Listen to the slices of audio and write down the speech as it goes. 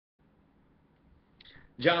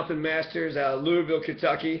Jonathan Masters out of Louisville,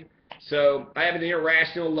 Kentucky. So I have an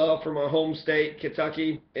irrational love for my home state,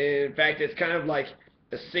 Kentucky. In fact, it's kind of like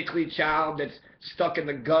a sickly child that's stuck in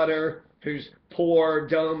the gutter, who's poor,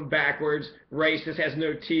 dumb, backwards, racist, has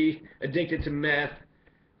no teeth, addicted to meth.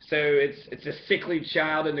 So it's a sickly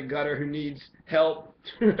child in the gutter who needs help.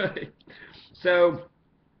 So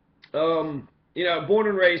born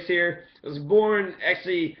and raised here. I was born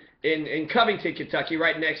actually in Covington, Kentucky,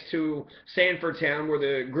 right next to Sanford Town, where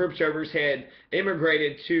the Groupshovers had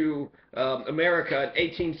immigrated to America in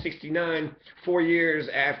 1869, 4 years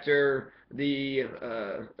after the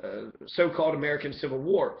so-called American Civil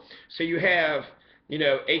War. So you have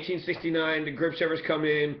 1869, the Groupshovers come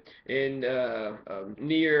in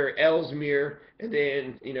near Ellesmere, and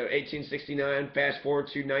then 1869, fast forward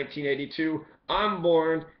to 1982. I'm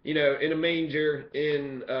born, in a manger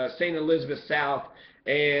in St. Elizabeth South,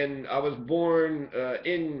 and I was born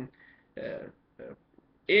in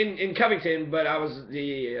Covington, but I was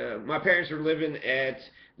my parents were living at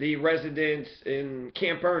the residence in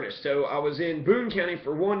Camp Ernest. So I was in Boone County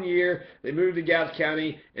for 1 year. They moved to Gallatin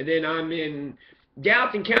County, and then I'm in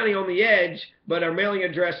Gallatin County on the edge, but our mailing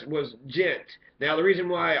address was Gent. Now, the reason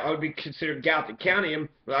why I would be considered Gallatin County,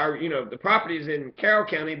 the property is in Carroll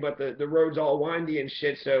County, but the road's all windy and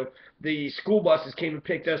shit, so the school buses came and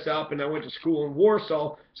picked us up, and I went to school in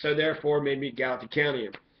Warsaw, so therefore made me Gallatin County.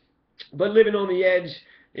 But living on the edge,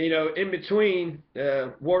 in between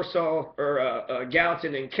Warsaw or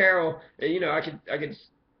Gallatin and Carroll, I could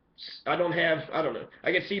I don't know.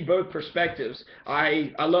 I can see both perspectives.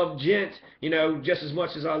 I love Gent, just as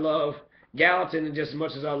much as I love Gallatin, and just as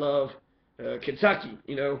much as I love Kentucky.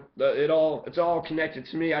 It's all connected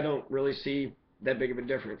to me. I don't really see that big of a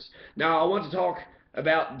difference. Now, I want to talk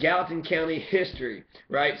about Gallatin County history,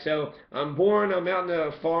 right? So I'm out in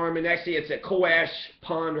a farm, and actually it's at Coash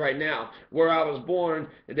Pond right now, where I was born.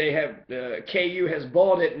 They have, KU has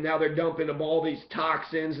bought it, and now they're dumping up all these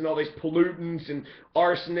toxins and all these pollutants and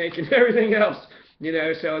arsenic and everything else.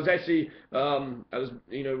 So I was actually, 1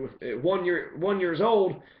 years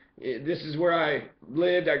old. This is where I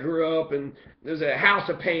lived. I grew up, and it was a house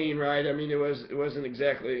of pain, right? I mean, it wasn't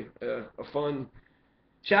exactly a fun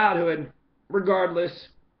childhood. Regardless,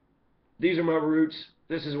 these are my roots.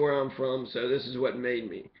 This is where I'm from, so this is what made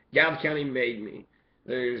me. Gallatin County made me.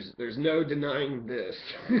 There's no denying this.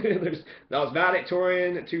 I was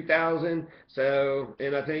valedictorian at 2000,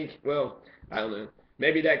 and I think, I don't know.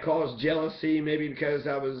 Maybe that caused jealousy. Maybe because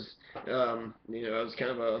I was, I was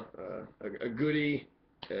kind of a goody.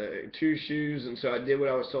 Two shoes, and so I did what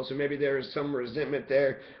I was told. So maybe there is some resentment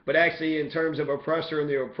there. But actually, in terms of oppressor and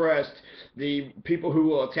the oppressed, the people who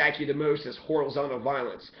will attack you the most is horizontal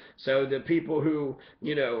violence. So the people who,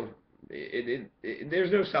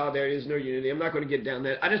 there's no solidarity, there's no unity. I'm not going to get down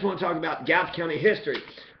that. I just want to talk about Gallatin County history.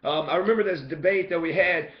 I remember this debate that we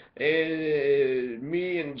had,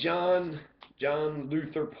 me and John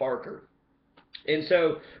Luther Parker. And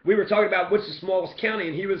so we were talking about what's the smallest county,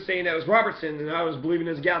 and he was saying that was Robertson, and I was believing it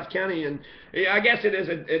was Gallatin County. And I guess it is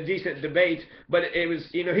a decent debate, but it was,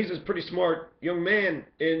 he's a pretty smart young man,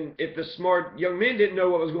 and if the smart young men didn't know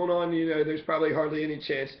what was going on, there's probably hardly any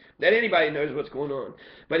chance that anybody knows what's going on.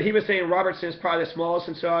 But he was saying Robertson's probably the smallest,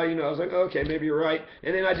 and so I was like, okay, maybe you're right.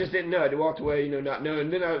 And then I just didn't know. I walked away, not knowing.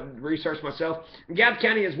 And then I researched myself. Gallatin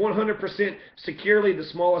County is 100% securely the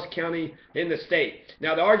smallest county in the state.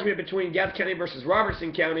 Now, the argument between Gallatin County versus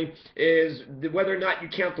Robertson County is whether or not you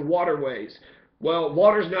count the waterways. Well,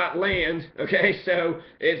 water's not land, okay? So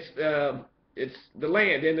it's the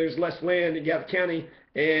land, and there's less land in Gallatin County,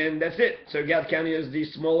 and that's it. So Gallatin County is the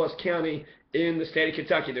smallest county in the state of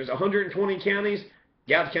Kentucky. There's 120 counties.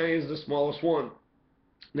 Gallatin County is the smallest one.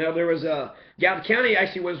 Now, Gallatin County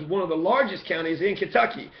actually was one of the largest counties in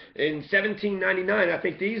Kentucky in 1799. I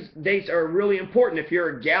think these dates are really important. If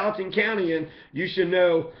you're a Gallatin Countyan, you should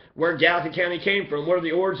know where Gallatin County came from. What are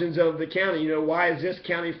the origins of the county? Why is this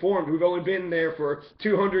county formed? We've only been there for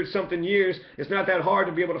 200-something years. It's not that hard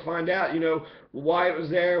to be able to find out, why it was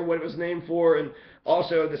there, what it was named for, and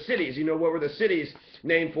also the cities. What were the cities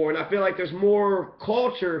named for? And I feel like there's more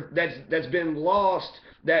culture that's been lost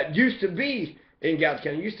that used to be in Gallatin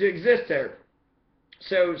County, used to exist there.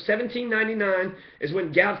 So 1799 is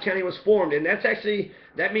when Gallatin County was formed, and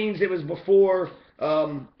that means it was before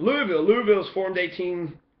Louisville. Louisville was formed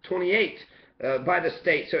 1828 by the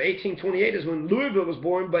state. So 1828 is when Louisville was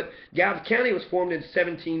born, but Gallatin County was formed in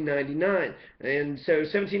 1799. And so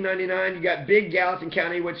 1799, you got Big Gallatin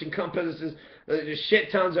County, which encompasses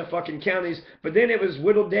shit tons of fucking counties, but then it was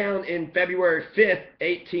whittled down in February 5th,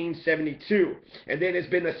 1872, and then it's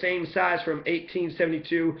been the same size from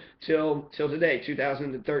 1872 till today,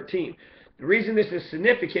 2013. The reason this is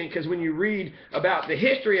significant, because when you read about the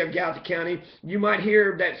history of Gallatin County, you might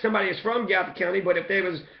hear that somebody is from Gallatin County, but if they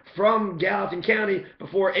was from Gallatin County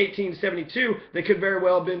before 1872, they could very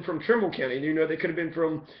well have been from Trimble County. You know, they could have been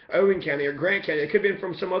from Owen County or Grant County. They could have been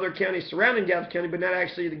from some other county surrounding Gallatin County, but not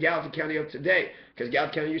actually the Gallatin County of today, because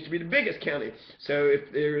Gallatin County used to be the biggest county. So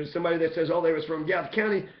if there's somebody that says, oh, they was from Gallatin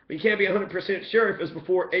County, but you can't be 100% sure if it was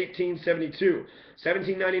before 1872.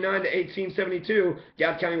 1799 to 1872,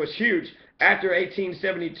 Gallatin County was huge. After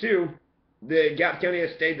 1872, the Gallatin County has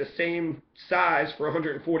stayed the same size for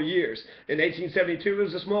 140 years. In 1872, it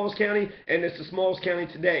was the smallest county, and it's the smallest county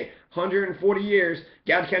today. 140 years,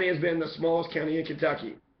 Gallatin County has been the smallest county in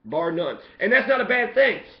Kentucky, bar none. And that's not a bad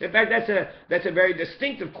thing. In fact, that's a very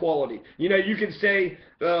distinctive quality. You know, you could say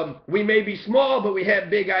we may be small, but we have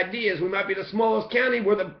big ideas. We might be the smallest county.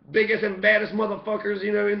 We're the biggest and baddest motherfuckers,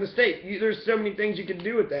 you know, in the state. There's so many things you can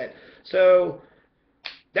do with that. So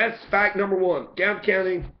that's fact number one. Gallatin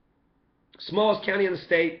County, smallest county in the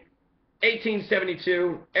state,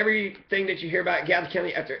 1872. Everything that you hear about Gallatin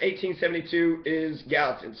County after 1872 is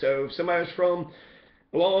Gallatin. So if somebody was from,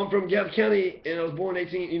 well, I'm from Gallatin County and I was born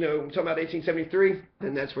 18, you know, we're talking about 1873,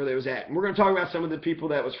 and that's where they was at. And we're going to talk about some of the people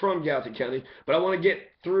that was from Gallatin County, but I want to get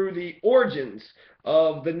through the origins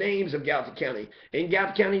of the names of Gallatin County. In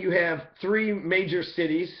Gallatin County, you have three major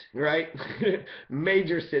cities, right?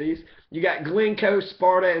 Major cities. You got Glencoe,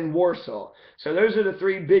 Sparta, and Warsaw. So those are the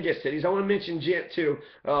three biggest cities. I want to mention Gent too,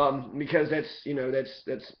 because that's, you know,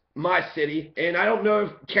 that's my city, and I don't know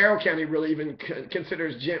if Carroll County really even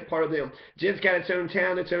considers Gent part of them. Gent's got its own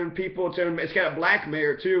town, its own people, it's got a black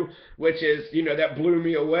mayor too, which is, you know, that blew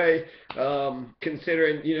me away,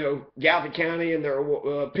 considering, you know, Gallatin County and their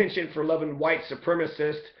penchant for loving white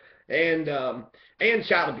supremacists and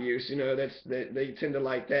child abuse. You know, they tend to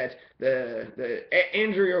like that.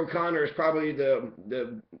 Andrea O'Connor is probably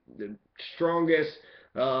the strongest,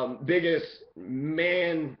 biggest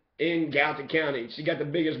man in Gallatin County. She got the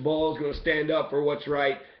biggest balls, going to stand up for what's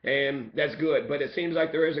right, and that's good. But it seems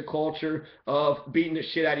like there is a culture of beating the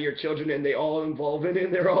shit out of your children, and they all involved in it,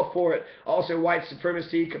 and they're all for it. Also, white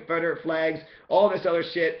supremacy, Confederate flags, all this other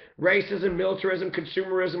shit. Racism, militarism,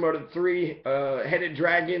 consumerism are the three-headed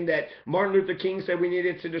dragon that Martin Luther King said we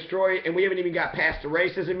needed to destroy, and we haven't even got past the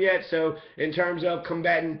racism yet. So in terms of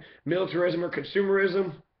combating militarism or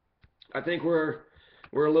consumerism, I think we're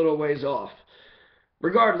a little ways off.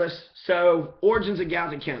 Regardless, so origins of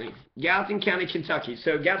Gallatin County. Gallatin County, Kentucky.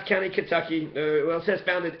 So Gallatin County, Kentucky, well, it says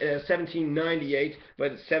founded 1798, but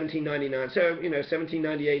it's 1799. So, you know,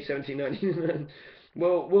 1798, 1799.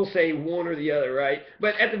 Well, we'll say one or the other, right?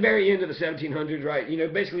 But at the very end of the 1700s, right, you know,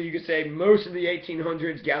 basically you could say most of the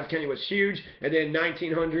 1800s, Gallatin County was huge, and then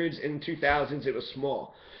 1900s and 2000s, it was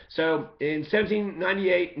small. So in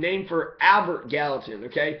 1798, named for Albert Gallatin,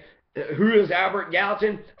 okay? Who is Albert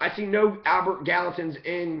Gallatin? I see no Albert Gallatins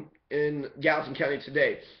in Gallatin County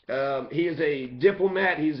today. He is a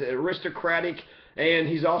diplomat, he's aristocratic, and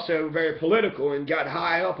he's also very political and got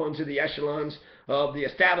high up onto the echelons of the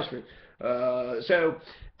establishment. So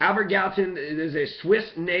Albert Gallatin is a Swiss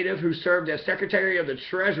native who served as Secretary of the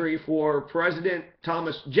Treasury for President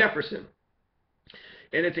Thomas Jefferson.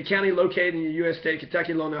 And it's a county located in the U.S. state of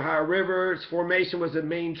Kentucky along the Ohio River. Its formation was the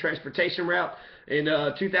main transportation route. In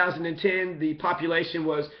 2010, the population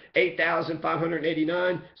was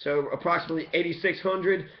 8,589, so approximately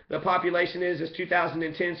 8,600. The population is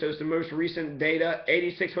 2010, so it's the most recent data.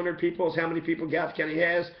 8,600 people is how many people Gallatin County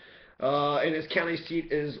has, and its county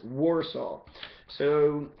seat is Warsaw.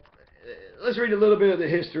 So let's read a little bit of the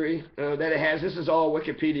history that it has. This is all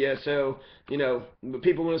Wikipedia, so, you know,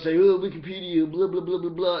 people want to say, oh, Wikipedia, blah, blah, blah, blah,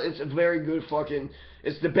 blah. It's a very good fucking,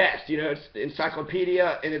 it's the best, you know, it's the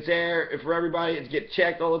encyclopedia, and it's there for everybody. It's get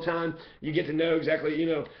checked all the time. You get to know exactly, you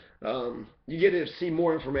know, you get to see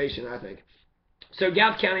more information, I think. So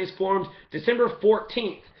Gallatin County is formed December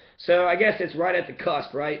 14th. So I guess it's right at the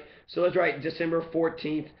cusp, right? So let's write December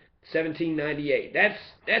 14th. 1798. That's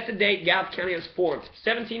the date Gallatin County was formed.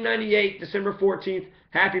 1798, December 14th.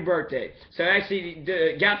 Happy birthday. So actually,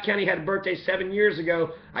 Gallatin County had a birthday 7 years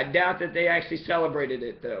ago. I doubt that they actually celebrated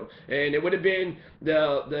it though. And it would have been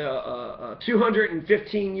the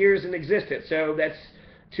 215 years in existence. So that's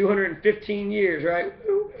 215 years, right?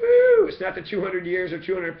 Woo-hoo. It's not the 200 years or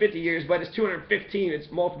 250 years, but it's 215. It's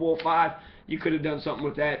multiple of 5. You could have done something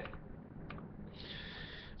with that.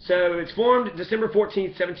 So it's formed December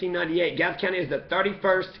 14th, 1798. Gallatin County is the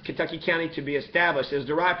 31st Kentucky county to be established. It is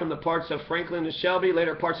derived from the parts of Franklin and Shelby.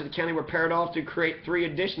 Later parts of the county were paired off to create 3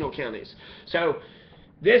 additional counties. So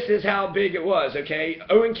this is how big it was, okay?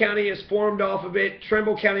 Owen County is formed off of it,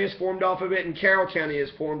 Trimble County is formed off of it, and Carroll County is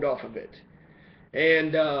formed off of it.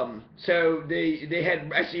 And so they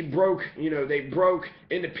had actually broke, they broke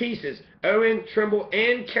into pieces. Owen, Trimble,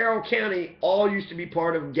 and Carroll County all used to be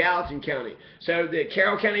part of Gallatin County. So the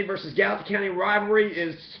Carroll County versus Gallatin County rivalry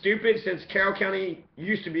is stupid, since Carroll County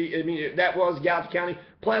used to be, I mean, that was Gallatin County.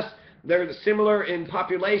 Plus, they're similar in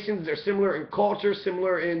populations, they're similar in culture,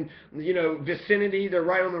 similar in, vicinity. They're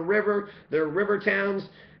right on the river. They're river towns.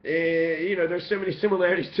 There's so many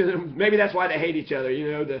similarities to them. Maybe that's why they hate each other.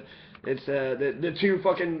 It's the two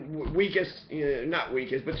fucking weakest, not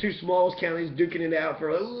weakest, but two smallest counties duking it out for,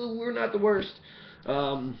 we're not the worst.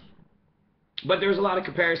 But there's a lot of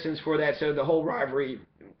comparisons for that. So the whole rivalry,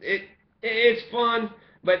 it's fun,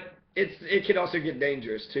 but it can also get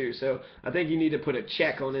dangerous too. So I think you need to put a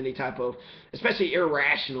check on any type of, especially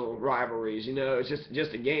irrational rivalries. It's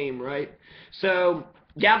just a game, right? So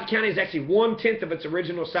Gallatin County is actually 1/10 of its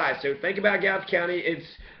original size. So think about Gallatin County. It's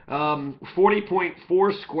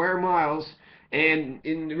 40.4 square miles. And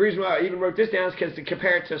the reason why I even wrote this down is because to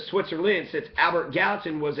compare it to Switzerland, since Albert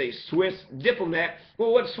Gallatin was a Swiss diplomat.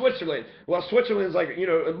 Well, what's Switzerland? Well, Switzerland's like,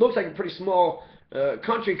 it looks like a pretty small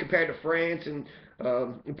country compared to France and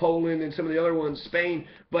Poland and some of the other ones, Spain.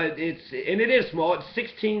 But it is small. It's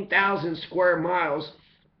 16,000 square miles.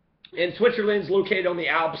 And Switzerland's located on the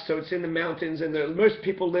Alps, so it's in the mountains, and most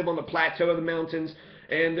people live on the plateau of the mountains.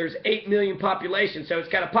 And there's 8 million population, so it's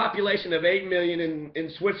got a population of 8 million in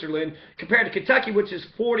Switzerland, compared to Kentucky, which is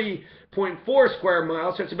 40.4 square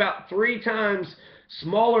miles, so it's about 3 times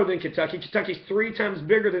smaller than Kentucky. Kentucky's 3 times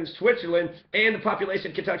bigger than Switzerland, and the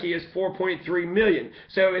population of Kentucky is 4.3 million.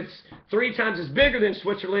 So it's 3 times as bigger than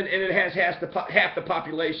Switzerland, and it has half the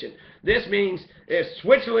population. This means if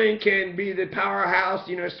Switzerland can be the powerhouse,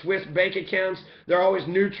 Swiss bank accounts, they're always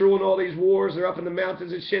neutral in all these wars, they're up in the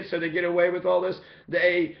mountains and shit, so they get away with all this.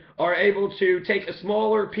 They are able to take a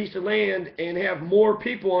smaller piece of land and have more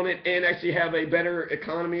people on it and actually have a better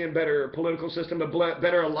economy and better political system,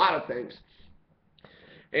 better a lot of things.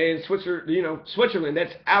 And Switzerland,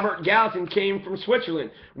 that's Albert Gallatin came from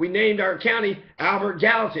Switzerland. We named our county Albert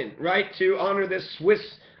Gallatin, right, to honor this Swiss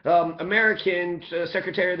American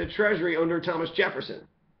Secretary of the Treasury under Thomas Jefferson.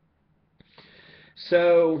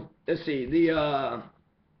 So, let's see, during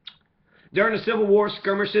the Civil War,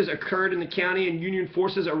 skirmishes occurred in the county, and Union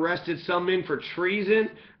forces arrested some men for treason,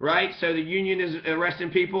 right? So the Union is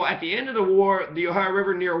arresting people. At the end of the war, the Ohio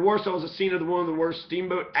River near Warsaw was the scene of one of the worst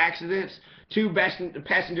steamboat accidents. 2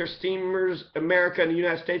 passenger steamers, America and the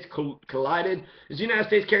United States, collided. As the United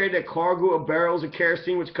States carried a cargo of barrels of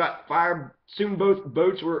kerosene, which caught fire. Soon both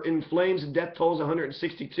boats were in flames, and death tolls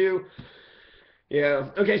 162. Yeah.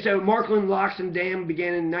 Okay, so Markland Locks and Dam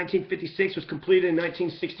began in 1956, was completed in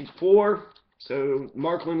 1964. So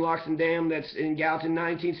Markland Locks and Dam, that's in Gallatin.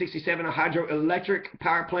 1967, a hydroelectric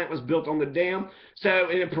power plant was built on the dam. So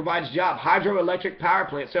it provides jobs. Hydroelectric power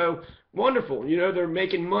plant. So wonderful. They're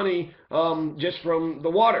making money just from the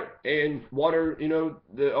water. And water,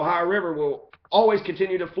 the Ohio River will always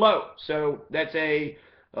continue to flow. So that's an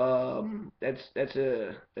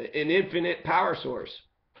infinite power source.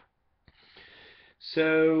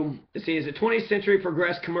 So, let's see, as the 20th century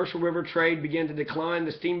progressed, commercial river trade began to decline.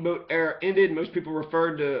 The steamboat era ended. Most people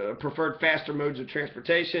preferred faster modes of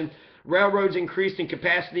transportation. Railroads increased in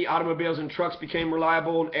capacity. Automobiles and trucks became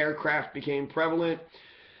reliable, and aircraft became prevalent.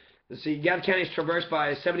 Let's see, Gallatin County is traversed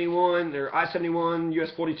by 71, or I-71,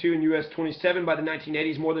 US 42, and US 27 by the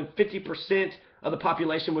 1980s. More than 50% of the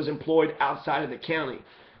population was employed outside of the county.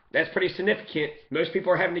 That's pretty significant. Most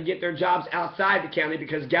people are having to get their jobs outside the county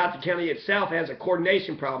because Gallatin County itself has a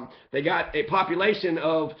coordination problem. They got a population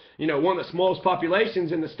of, one of the smallest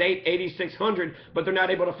populations in the state, 8,600, but they're not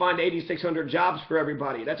able to find 8,600 jobs for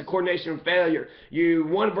everybody. That's a coordination failure. You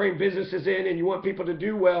want to bring businesses in and you want people to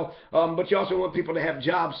do well, but you also want people to have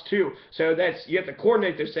jobs too. So you have to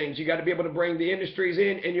coordinate those things. You got to be able to bring the industries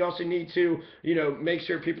in, and you also need to, make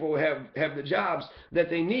sure people have the jobs that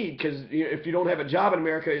they need, because if you don't have a job in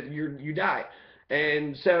America, you die.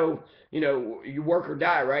 And so, you work or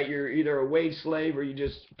die, right? You're either a wage slave or you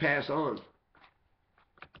just pass on.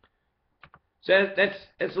 So that's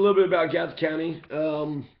a little bit about Gallatin County.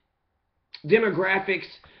 Demographics.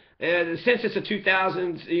 The census of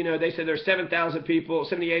 2000, they said there's 7,000 people,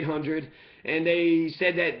 7,800, and they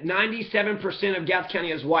said that 97% of Gallatin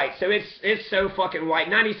County is white. So it's so fucking white.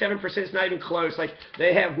 97% is not even close. Like,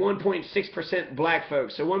 they have 1.6% black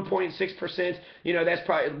folks. So 1.6%, that's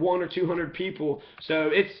probably 100 or 200 people. So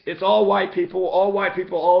it's all white people all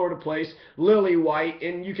over the place, lily white.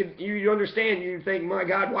 And you understand, you think, my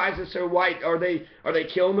God, why is it so white? Are they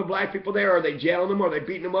killing the black people there? Are they jailing them? Are they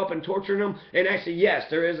beating them up and torturing them? And actually, yes,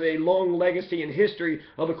 there is a long legacy and history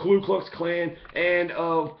of the Ku Klux Klan and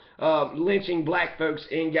of lynching black folks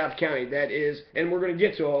in Gallatin County. That is, and we're going to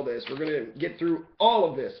get to all this. We're going to get through all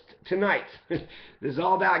of this tonight. This is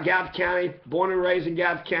all about Gallatin County, born and raised in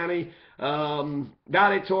Gallatin County,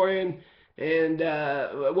 valedictorian, and,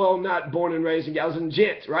 well, not born and raised in Gallatin, I was in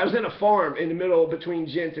Gent, right? I was in a farm in the middle between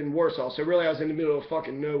Gent and Warsaw, so really I was in the middle of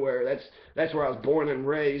fucking nowhere. That's where I was born and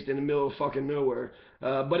raised, in the middle of fucking nowhere.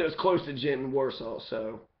 But it was close to Gent and Warsaw,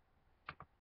 so